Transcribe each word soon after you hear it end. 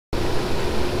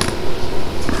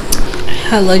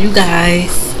Hello you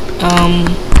guys.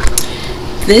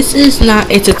 This is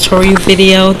not a tutorial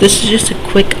video. This is just a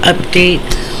quick update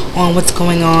on what's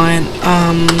going on.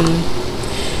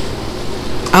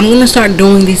 I'm gonna start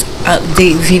doing these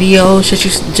update videos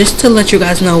just to let you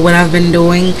guys know what I've been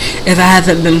doing if I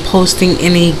haven't been posting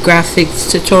any graphics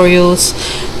tutorials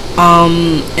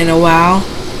in a while.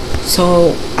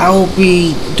 So I will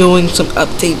be doing some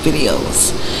update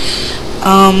videos.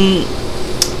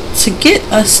 To get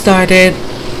us started,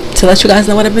 to let you guys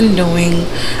know what I've been doing,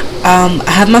 I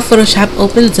have my Photoshop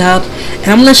opened up and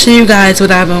I'm going to show you guys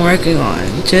what I've been working on.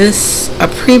 Just a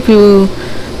preview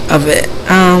of it.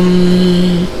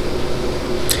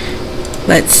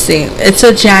 Let's see. It's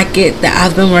a jacket that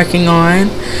I've been working on.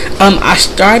 I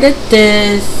started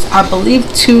this, I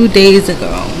believe, 2 days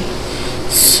ago.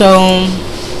 So,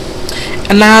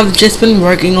 and I've just been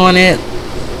working on it.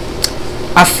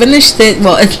 I finished it.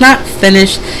 Well, it's not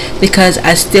finished because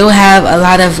I still have a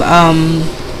lot of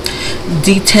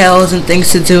details and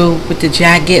things to do with the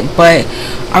jacket, but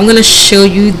I'm gonna show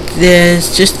you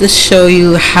this just to show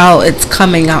you how it's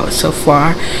coming out so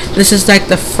far. This is like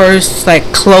the first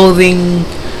like clothing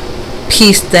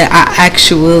piece that I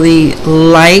actually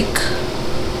like.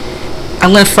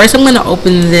 I'm gonna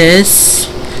open this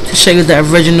to show you the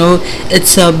original.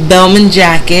 It's a balmain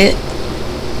jacket.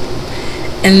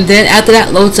 And then after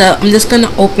that loads up, I'm just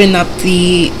gonna open up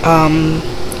the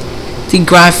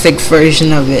graphic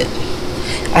version of it.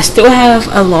 I still have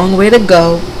a long way to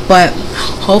go, but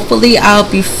hopefully I'll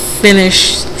be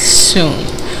finished soon.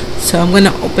 So I'm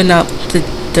gonna open up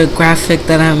the graphic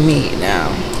that I made now.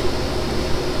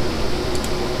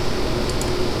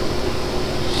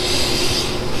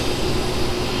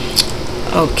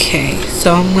 Okay,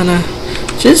 so I'm gonna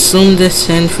just zoom this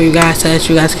in for you guys so that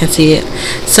you guys can see it.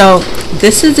 So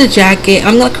this is the jacket.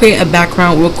 I'm gonna create a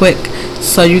background real quick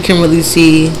so you can really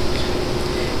see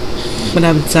what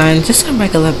I've done. Just a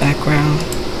regular background.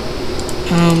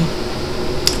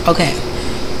 Okay,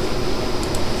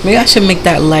 maybe I should make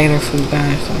that lighter for you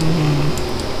guys.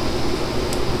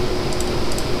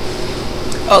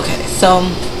 Okay, so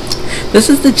this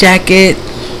is the jacket,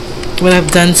 what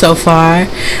I've done so far.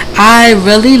 I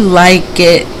really like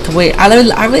it the way I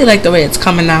really like the way it's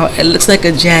coming out. It looks like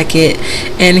a jacket,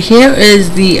 and here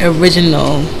is the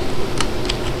original.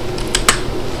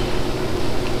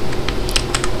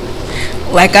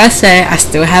 Like I said, I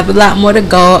still have a lot more to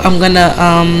go. I'm gonna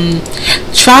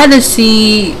try to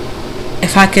see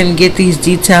if I can get these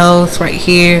details right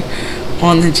here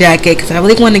on the jacket, because I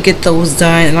really want to get those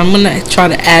done, and I'm gonna try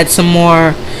to add some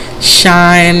more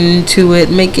shine to it,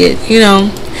 make it, you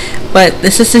know. But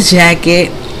this is the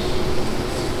jacket,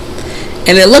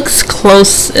 and it looks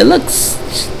close. It looks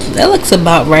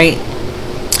about right.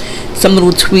 Some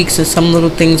little tweaks and some little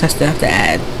things I still have to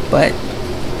add, but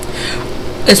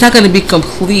it's not going to be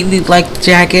completely like the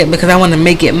jacket because I want to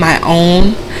make it my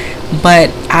own.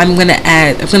 But I'm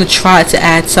gonna try to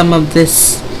add some of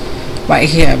this right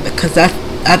here, because I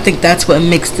think that's what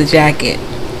makes the jacket.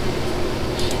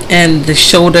 And the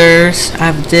shoulders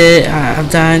I've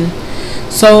done.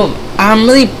 So I'm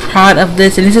really proud of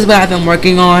this, and this is what I've been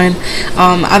working on.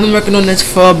 I've been working on this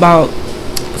for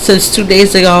since 2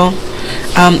 days ago.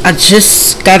 I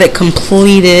just got it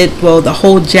completed. Well, the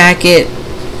whole jacket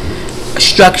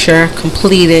structure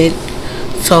completed.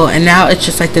 So, and now it's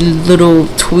just like the little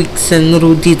tweaks and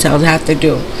little details I have to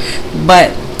do.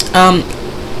 But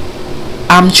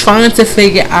I'm trying to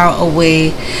figure out a way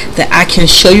that I can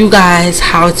show you guys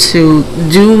how to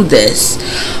do this,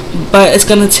 but it's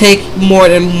gonna take more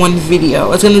than one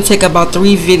video. It's gonna take about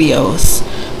 3 videos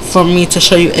for me to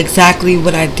show you exactly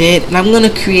what I did, and I'm gonna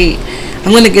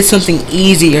get something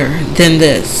easier than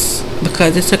this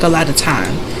because it took a lot of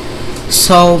time.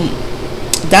 So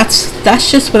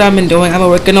that's just what I've been doing. I've been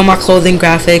working on my clothing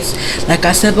graphics. Like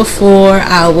I said before,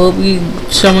 I will be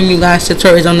showing you guys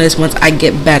tutorials on this once I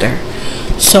get better.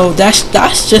 So that's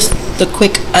just the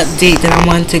quick update that I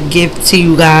wanted to give to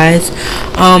you guys.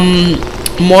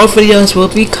 More videos will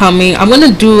be coming. I'm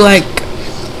gonna do like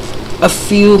a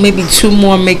few, maybe 2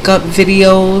 more makeup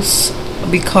videos,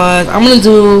 because I'm gonna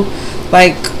do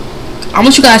like, I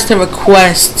want you guys to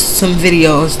request some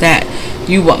videos that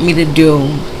you want me to do.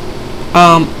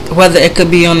 Whether it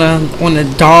could be on a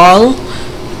doll,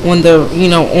 on the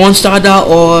OnStar doll,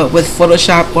 or with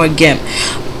Photoshop or GIMP.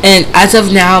 And as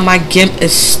of now, my GIMP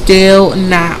is still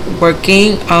not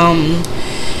working.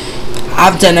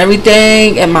 I've done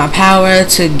everything in my power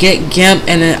to get GIMP,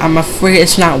 and I'm afraid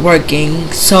it's not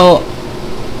working. So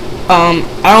I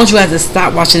don't want you guys to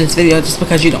stop watching this video just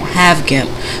because you don't have GIMP.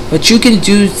 But you can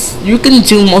do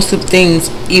most of the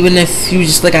things even if you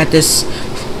just look at this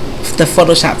the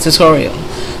Photoshop tutorial.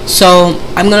 So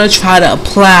I'm gonna try to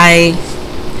apply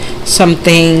some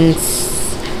things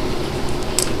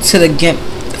to the GIMP,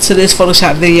 to this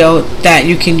Photoshop video that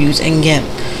you can use in GIMP.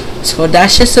 So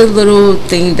that's just a little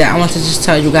thing that I want to just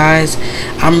tell you guys.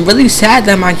 I'm really sad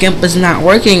that my GIMP is not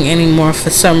working anymore for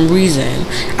some reason.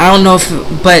 I don't know if,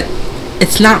 but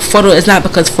it's not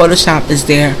because Photoshop is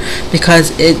there,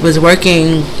 because it was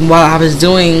working while I was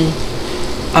doing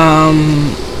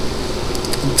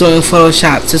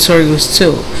Photoshop tutorials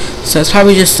too. So it's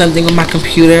probably just something with my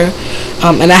computer,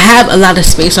 and I have a lot of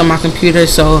space on my computer,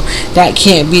 so that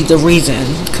can't be the reason,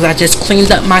 because I just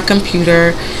cleaned up my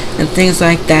computer and things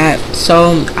like that.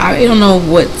 So I don't know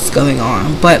what's going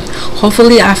on, but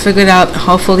hopefully I figured out.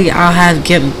 Hopefully I'll have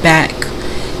GIMP back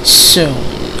soon.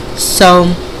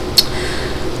 So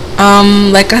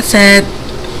like I said,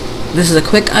 this is a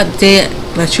quick update,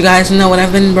 let you guys know what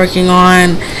I've been working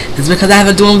on. It's because I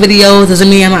haven't doing videos doesn't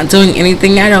mean I'm not doing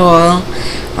anything at all.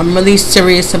 I'm really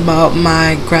serious about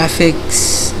my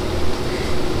graphics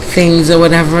things or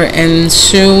whatever, and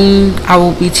soon I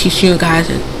will be teaching you guys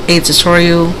a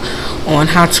tutorial on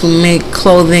how to make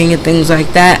clothing and things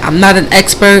like that. I'm not an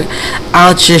expert.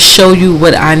 I'll just show you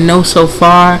what I know so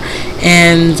far,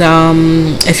 and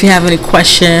if you have any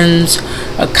questions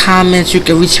or comments, you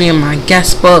can reach me in my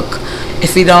guest book.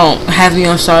 If you don't have me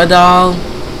on Stardoll,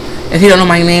 if you don't know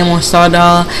my name on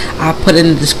Stardoll, I'll put it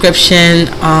in the description.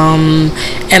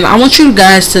 And I want you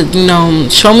guys to, you know,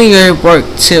 show me your work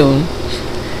too.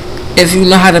 If you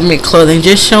know how to make clothing,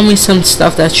 just show me some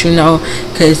stuff that you know,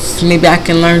 because maybe I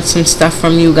can learn some stuff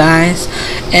from you guys.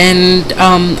 And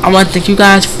I want to thank you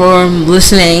guys for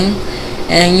listening.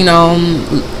 And you know,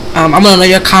 I'm gonna know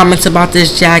your comments about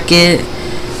this jacket.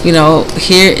 You know,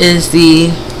 here is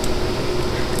the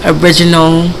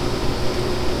original.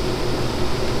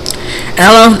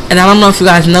 And I don't know if you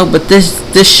guys know, but this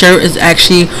shirt is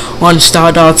actually on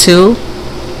Stardoll too,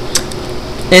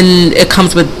 and it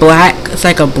comes with black. It's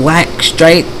like a black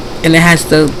stripe, and it has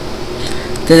the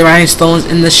rhinestones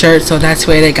in the shirt. So that's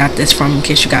where they got this from, in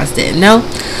case you guys didn't know.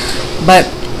 But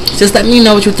just let me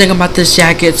know what you think about this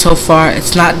jacket so far.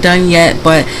 It's not done yet,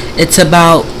 but it's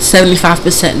about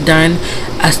 75% done.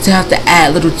 I still have to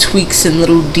add little tweaks and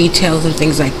little details and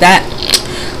things like that.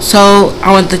 So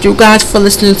I want to thank you guys for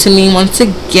listening to me once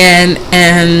again,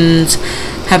 and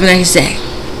have a nice day.